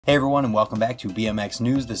Hey everyone, and welcome back to BMX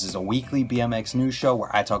News. This is a weekly BMX news show where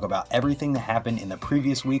I talk about everything that happened in the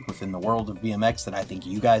previous week within the world of BMX that I think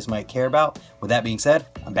you guys might care about. With that being said,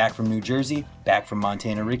 I'm back from New Jersey, back from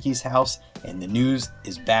Montana Ricky's house, and the news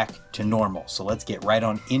is back to normal. So let's get right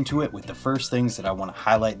on into it with the first things that I want to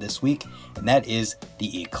highlight this week, and that is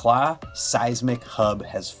the Eclat Seismic hub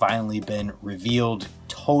has finally been revealed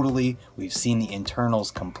totally. We've seen the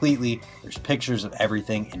internals completely. There's pictures of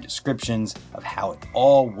everything and descriptions of how it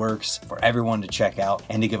all works for everyone to check out.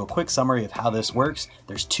 And to give a quick summary of how this works,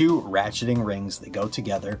 there's two ratcheting rings that go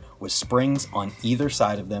together with springs on either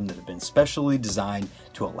side of them that have been specially designed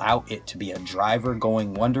to allow it to be a driver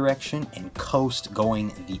going one direction and coast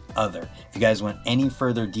going the other. If you guys want any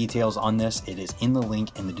further details on this, it is in the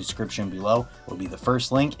link in the description below. It will be the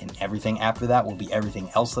first link, and everything after that will be everything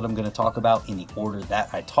else that I'm going to talk about in the order that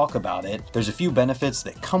I talk about it. There's a few benefits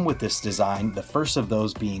that come with this design, the first of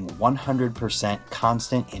those being 100%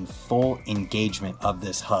 constant and full engagement of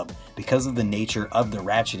this hub. Because of the nature of the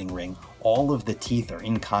ratcheting ring, all of the teeth are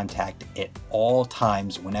in contact at all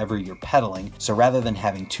times whenever you're pedaling. So rather than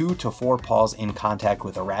having 2 to 4 paws in contact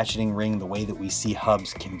with a ratcheting ring the way that we see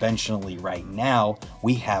hubs conventionally right now,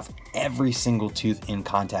 we have every single tooth in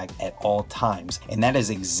contact at all times. And that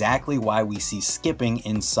is exactly why we see skipping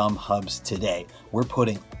in some hubs today. We're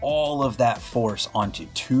putting all of that force onto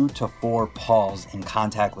 2 to 4 paws in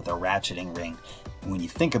contact with a ratcheting ring. When you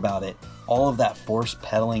think about it, all of that force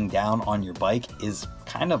pedaling down on your bike is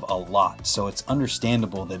kind of a lot. So it's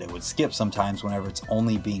understandable that it would skip sometimes whenever it's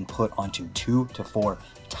only being put onto 2 to 4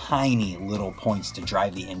 tiny little points to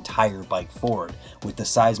drive the entire bike forward. With the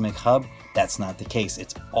Seismic hub, that's not the case.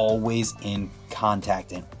 It's always in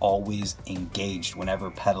contact and always engaged whenever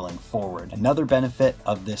pedaling forward. Another benefit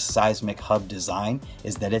of this Seismic hub design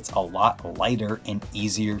is that it's a lot lighter and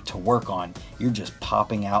easier to work on. You're just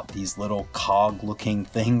popping out these little cog looking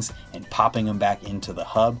things and popping them back into the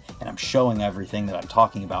hub, and I'm showing everything that I'm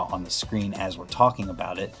talking about on the screen as we're talking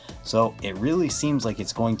about it. So it really seems like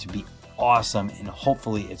it's going to be awesome, and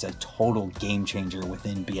hopefully it's a total game changer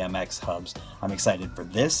within BMX hubs. I'm excited for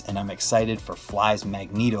this, and I'm excited for Fly's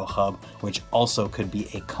Magneto hub, which also could be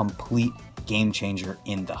a complete game changer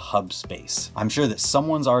in the hub space. I'm sure that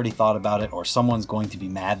someone's already thought about it, or someone's going to be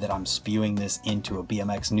mad that I'm spewing this into a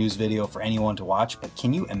BMX news video for anyone to watch, but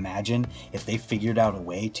can you imagine if they figured out a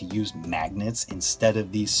way to use magnets instead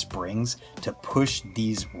of these springs to push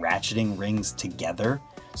these ratcheting rings together,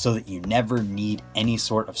 so that you never need any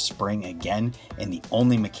sort of spring again, and the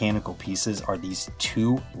only mechanical pieces are these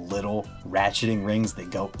two little ratcheting rings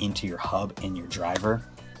that go into your hub and your driver?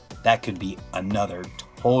 That could be another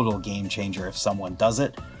total game changer if someone does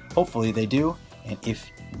it. Hopefully they do, and if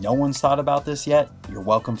no one's thought about this yet, you're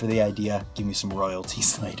welcome for the idea. Give me some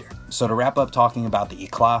royalties later. So to wrap up talking about the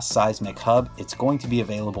Eclat Seismic hub, it's going to be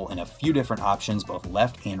available in a few different options, both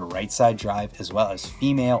left and right side drive, as well as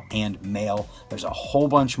female and male. There's a whole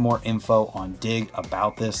bunch more info on Dig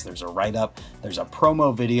about this. There's a write-up, there's a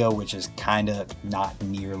promo video, which is kind of not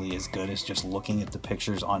nearly as good as just looking at the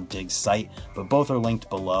pictures on Dig's site, but both are linked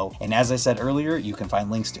below. And as I said earlier, you can find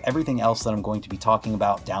links to everything else that I'm going to be talking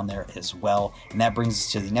about down there as well. And that brings us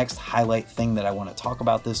to the next highlight thing that I want to talk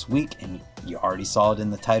about this week, and you already saw it in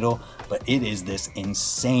the title, but it is this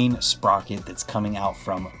insane sprocket that's coming out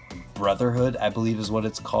from Brotherhood, I believe is what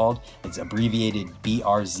it's called. It's abbreviated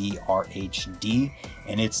BRZRHD,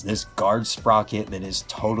 and it's this guard sprocket that is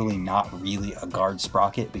totally not really a guard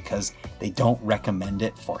sprocket because they don't recommend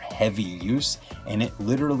it for heavy use. And it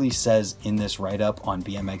literally says in this write-up on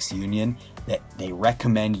BMX Union that they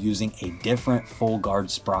recommend using a different full guard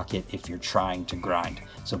sprocket if you're trying to grind.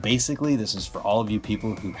 So basically, this is for all of you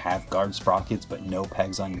people who have guard sprockets but no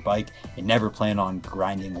pegs on your bike and never plan on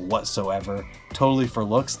grinding whatsoever, totally for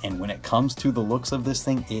looks. And when it comes to the looks of this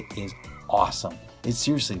thing, it is awesome. It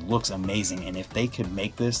seriously looks amazing, and if they could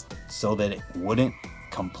make this so that it wouldn't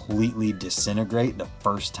completely disintegrate the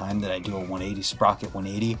first time that I do a 180 sprocket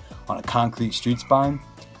 180 on a concrete street spine,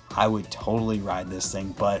 I would totally ride this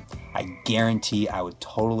thing, but I guarantee I would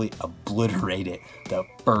totally obliterate it the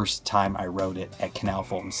first time I rode it at Canal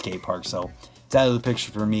Fulton Skate Park. So it's out of the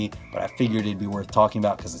picture for me, but I figured it'd be worth talking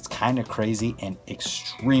about because it's kind of crazy and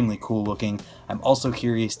extremely cool looking. I'm also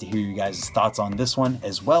curious to hear you guys' thoughts on this one,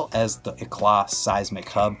 as well as the Eclat Seismic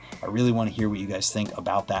hub. I really want to hear what you guys think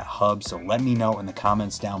about that hub, so let me know in the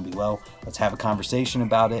comments down below. Let's have a conversation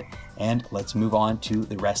about it, and let's move on to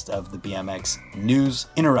the rest of the BMX news,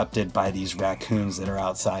 interrupted by these raccoons that are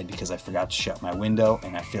outside because I forgot to shut my window,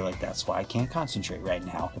 and I feel like that's why I can't concentrate right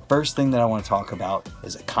now. The first thing that I want to talk about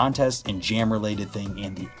is a contest and jam related thing,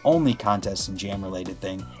 and the only contest and jam related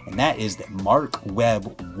thing, and that is that Mark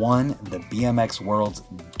Webb won the BMX World's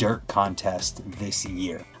Dirt Contest this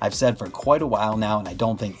year. I've said for quite a while now, and I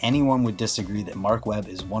don't think anyone would disagree, that Mark Webb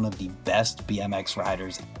is one of the best BMX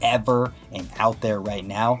riders ever and out there right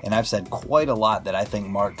now, and I've said quite a lot that I think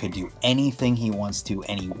Mark could do anything he wants to,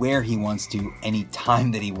 anywhere he wants to,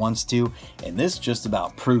 anytime that he wants to, and this just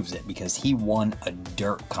about proves it because he won a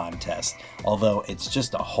dirt contest. Although it's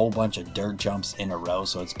just a whole bunch of dirt jumps in a row,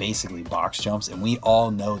 so it's basically box jumps, and we all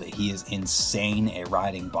know that he is insane at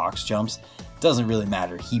riding box jumps. Doesn't really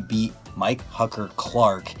matter. He beat Mike Hucker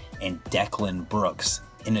Clark and Declan Brooks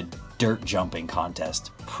in a dirt jumping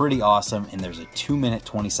contest. Pretty awesome, and there's a 2-minute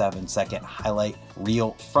 27-second highlight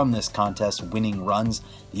reel from this contest, winning runs,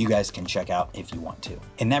 that you guys can check out if you want to.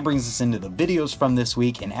 And that brings us into the videos from this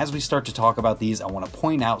week, and as we start to talk about these, I want to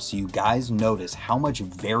point out so you guys notice how much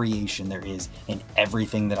variation there is in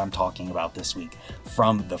everything that I'm talking about this week.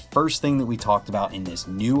 From the first thing that we talked about in this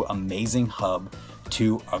new amazing hub,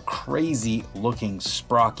 to a crazy looking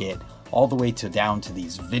sprocket, all the way to down to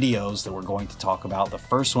these videos that we're going to talk about. The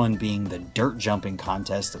first one being the dirt jumping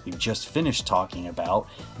contest that we just finished talking about.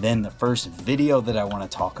 Then the first video that I want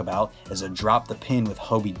to talk about is a drop the pin with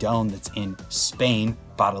Hobie Doan that's in Spain,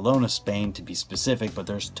 Badalona, Spain to be specific, but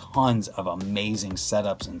there's tons of amazing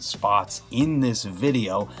setups and spots in this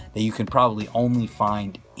video that you can probably only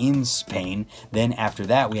find in Spain. Then after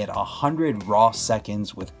that, we had 100 raw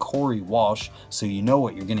seconds with Walsh, so you know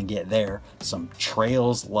what you're gonna get there. Some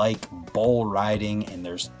trails like bull riding, and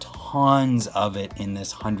there's tons of it in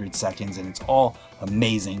this 100 seconds, and it's all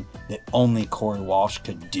amazing that only Walsh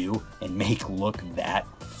could do and make look that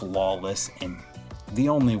flawless. And the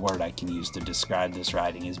only word I can use to describe this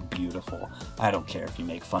riding is beautiful. I don't care if you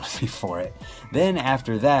make fun of me for it. Then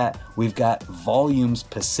after that, we've got Volume's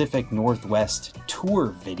Pacific Northwest Tour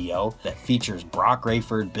video that features Brock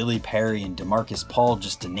Rayford, Billy Perry, and DeMarcus Paul,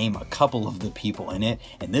 just to name a couple of the people in it.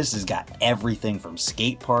 And this has got everything from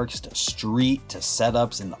skate parks to street to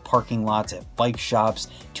setups in the parking lots at bike shops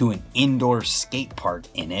to an indoor skate park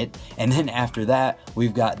in it. And then after that,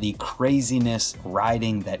 we've got the craziness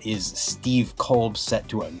riding that is Steve Kolb set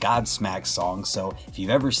to a Godsmack song. So if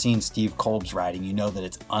you've ever seen Steve Kolb's riding, you know that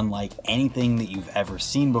it's unlike anything that you've ever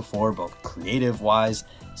seen before, both creative wise,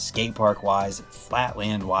 skate park wise,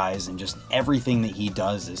 flatland wise, and just everything that he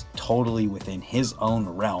does is totally within his own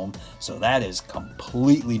realm. So that is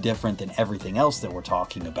completely different than everything else that we're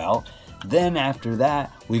talking about. Then after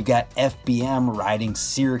that, we've got FBM riding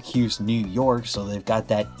Syracuse, New York, so they've got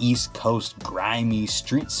that East Coast grimy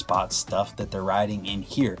street spot stuff that they're riding in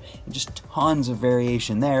here, and just tons of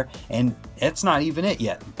variation there. And it's not even it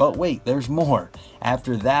yet, but wait, there's more.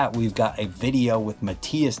 After that, we've got a video with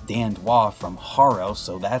Matthias Dandois from Haro,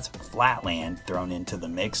 so that's flatland thrown into the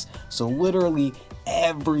mix. So literally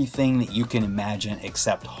everything that you can imagine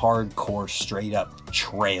except hardcore straight up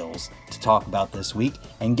trails to talk about this week.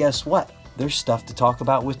 And guess what? There's stuff to talk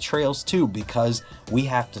about with trails too, because we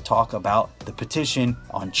have to talk about the petition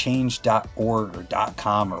on change.org or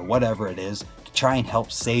 .com or whatever it is to try and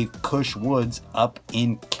help save Kush Woods up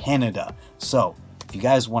in Canada. So if you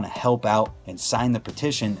guys want to help out and sign the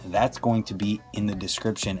petition, that's going to be in the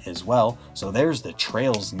description as well. So there's the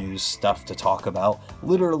trails news stuff to talk about.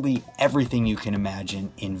 Literally everything you can imagine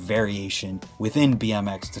in variation within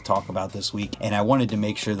BMX to talk about this week. And I wanted to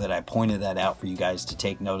make sure that I pointed that out for you guys to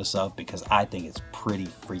take notice of, because I think it's pretty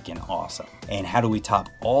freaking awesome. And how do we top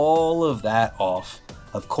all of that off?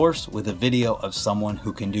 Of course, with a video of someone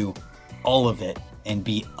who can do all of it and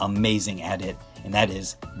be amazing at it, and that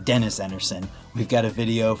is Dennis Enarson. We've got a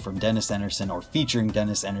video from Dennis Enarson, or featuring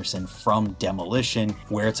Dennis Enarson from Demolition,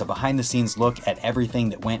 where it's a behind the scenes look at everything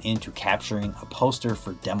that went into capturing a poster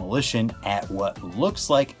for Demolition at what looks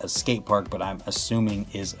like a skate park, but I'm assuming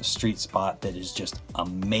is a street spot that is just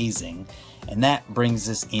amazing. And that brings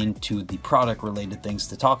us into the product related things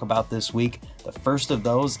to talk about this week. The first of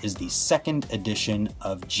those is the second edition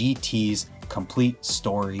of GT's Complete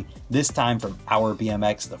Story, this time from Our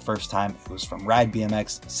BMX. The first time it was from Ride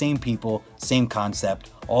BMX, same people, same concept.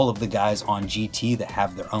 All of the guys on GT that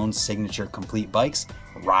have their own signature complete bikes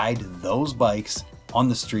ride those bikes on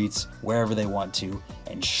the streets wherever they want to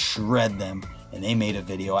and shred them, and they made a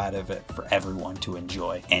video out of it for everyone to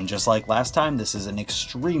enjoy. And just like last time, this is an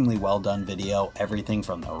extremely well done video. Everything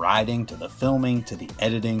from the riding to the filming to the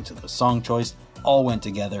editing to the song choice all went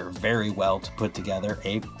together very well to put together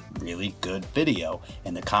a really good video,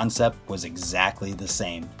 and the concept was exactly the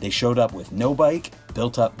same. They showed up with no bike,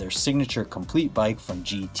 built up their signature complete bike from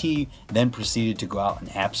GT, then proceeded to go out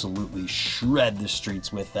and absolutely shred the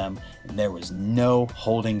streets with them. And there was no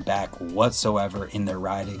holding back whatsoever in their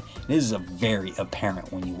riding. This is very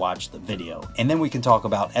apparent when you watch the video. And then we can talk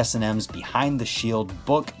about S&M's Behind the Shield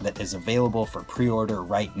book that is available for pre-order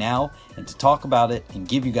right now. And to talk about it and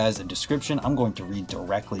give you guys a description, I'm going to read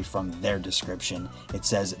directly from their description. It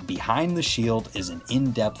says, Behind the Shield is an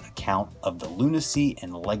in-depth account of the lunacy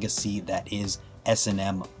and legacy that is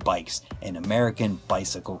S&M Bikes, an American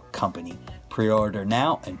bicycle company. Pre-order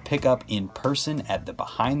now and pick up in person at the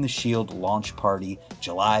Behind the Shield launch party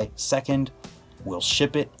July 2nd. We'll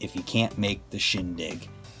ship it if you can't make the shindig.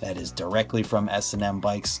 That is directly from S&M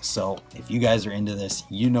Bikes, so if you guys are into this,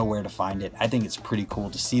 you know where to find it. I think it's pretty cool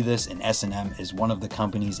to see this, and S&M is one of the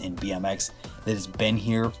companies in BMX that has been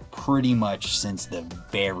here pretty much since the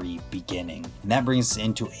very beginning. And that brings us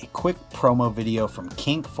into a quick promo video from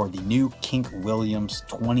Kink for the new Kink Williams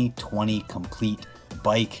 2020 complete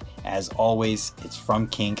bike. As always, it's from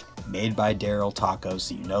Kink, made by Daryl Taco,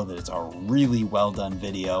 so you know that it's a really well done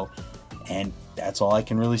video. And that's all I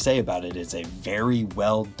can really say about it. It's a very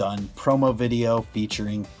well done promo video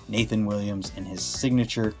featuring Nathan Williams and his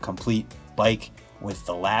signature complete bike, with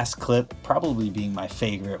the last clip probably being my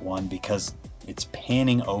favorite one because it's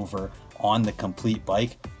panning over on the complete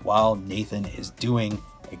bike while Nathan is doing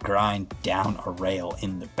a grind down a rail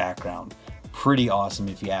in the background. Pretty awesome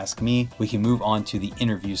if you ask me. We can move on to the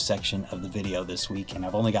interview section of the video this week, and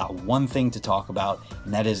I've only got one thing to talk about,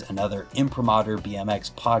 and that is another Impramatur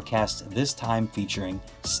BMX podcast, this time featuring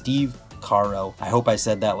Steve Caro. I hope I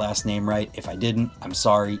said that last name right. If I didn't, I'm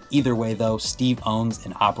sorry. Either way though, Steve owns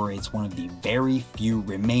and operates one of the very few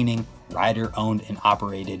remaining rider-owned and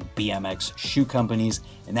operated BMX shoe companies,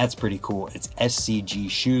 and that's pretty cool. It's SCG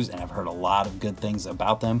Shoes, and I've heard a lot of good things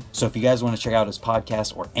about them. So if you guys want to check out his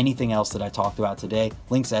podcast or anything else that I talked about today,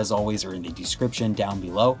 links as always are in the description down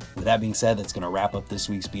below. With that being said, that's going to wrap up this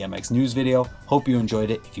week's BMX news video. Hope you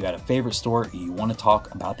enjoyed it. If you had a favorite store or you want to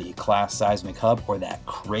talk about the Eclat Seismic hub or that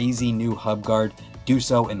crazy new hub guard, do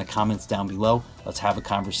so in the comments down below. Let's have a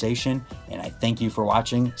conversation, and I thank you for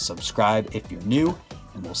watching. Subscribe if you're new,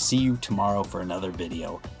 and we'll see you tomorrow for another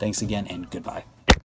video. Thanks again, and goodbye.